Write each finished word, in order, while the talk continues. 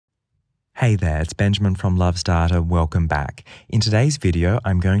Hey there, it's Benjamin from Loves Data. Welcome back. In today's video,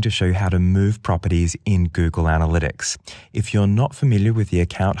 I'm going to show you how to move properties in Google Analytics. If you're not familiar with the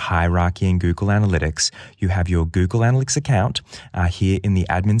account hierarchy in Google Analytics, you have your Google Analytics account. Here in the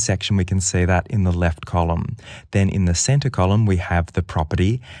admin section, we can see that in the left column. Then in the center column, we have the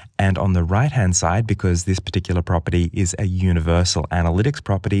property. And on the right-hand side, because this particular property is a universal analytics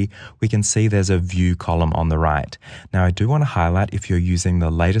property, we can see there's a view column on the right. Now, I do want to highlight if you're using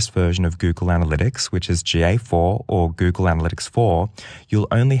the latest version of Google Analytics, which is GA4 or Google Analytics 4, you'll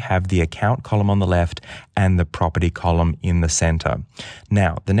only have the account column on the left and the property column in the center.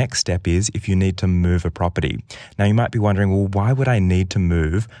 Now, the next step is if you need to move a property. Now, you might be wondering, well, why would I need to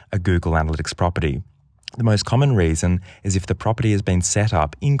move a Google Analytics property? The most common reason is if the property has been set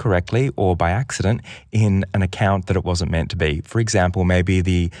up incorrectly or by accident in an account that it wasn't meant to be. For example, maybe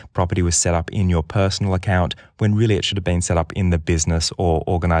the property was set up in your personal account when really it should have been set up in the business or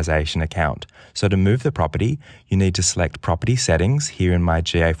organization account. So to move the property, you need to select Property Settings here in my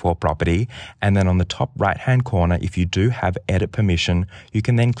GA4 property, and then on the top right-hand corner, if you do have edit permission, you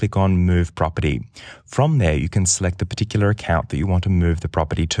can then click on Move Property. From there, you can select the particular account that you want to move the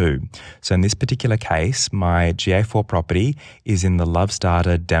property to. So in this particular case, my GA4 property is in the Loves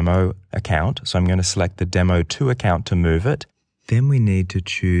Data demo account. So I'm going to select the Demo 2 account to move it. Then we need to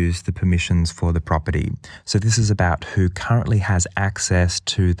choose the permissions for the property. So this is about who currently has access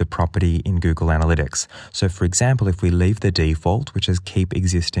to the property in Google Analytics. So for example, if we leave the default, which is keep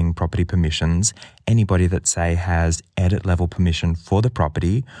existing property permissions, anybody that say has edit level permission for the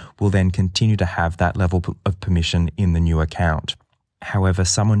property will then continue to have that level of permission in the new account. However,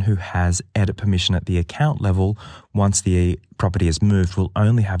 someone who has edit permission at the account level, once the property is moved, will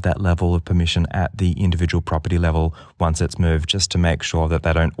only have that level of permission at the individual property level once it's moved, just to make sure that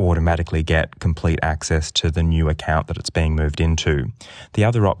they don't automatically get complete access to the new account that it's being moved into. The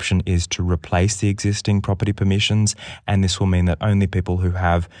other option is to replace the existing property permissions, and this will mean that only people who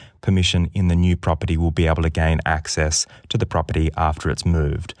have permission in the new property will be able to gain access to the property after it's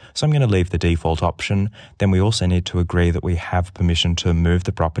moved. So I'm going to leave the default option. Then we also need to agree that we have permission to move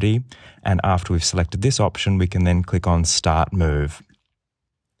the property. And after we've selected this option, we can then click on Start Move.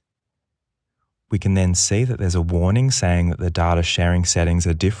 We can then see that there's a warning saying that the data sharing settings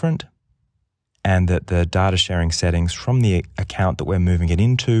are different, and that the data sharing settings from the account that we're moving it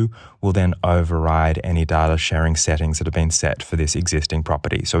into will then override any data sharing settings that have been set for this existing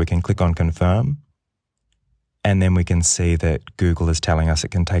property. So we can click on Confirm, and then we can see that Google is telling us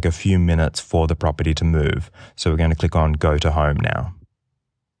it can take a few minutes for the property to move. So we're going to click on Go to Home now.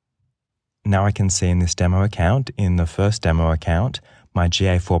 Now I can see in this demo account, in the first demo account, my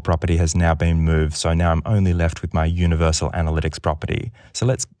GA4 property has now been moved, so now I'm only left with my Universal Analytics property. So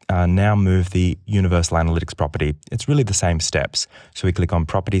let's now move the Universal Analytics property. It's really the same steps. So we click on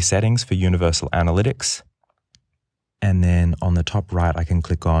Property Settings for Universal Analytics, and then on the top right, I can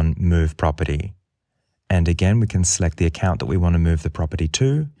click on Move Property. And again, we can select the account that we want to move the property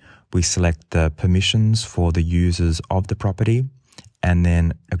to. We select the permissions for the users of the property, and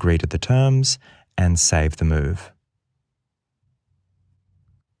then agree to the terms and save the move.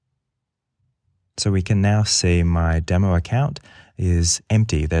 So we can now see my demo account is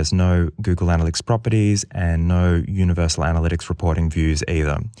empty. There's no Google Analytics properties and no Universal Analytics reporting views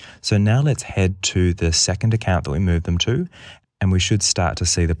either. So now let's head to the second account that we moved them to, and we should start to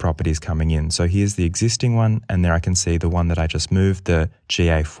see the properties coming in. So here's the existing one, and there I can see the one that I just moved, the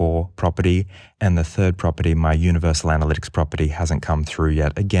GA4 property, and the third property, my Universal Analytics property, hasn't come through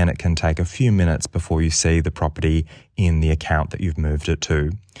yet. Again, it can take a few minutes before you see the property in the account that you've moved it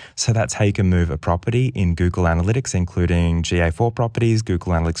to. So that's how you can move a property in Google Analytics, including GA4 properties,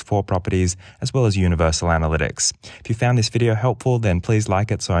 Google Analytics 4 properties, as well as Universal Analytics. If you found this video helpful, then please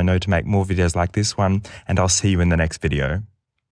like it so I know to make more videos like this one, and I'll see you in the next video.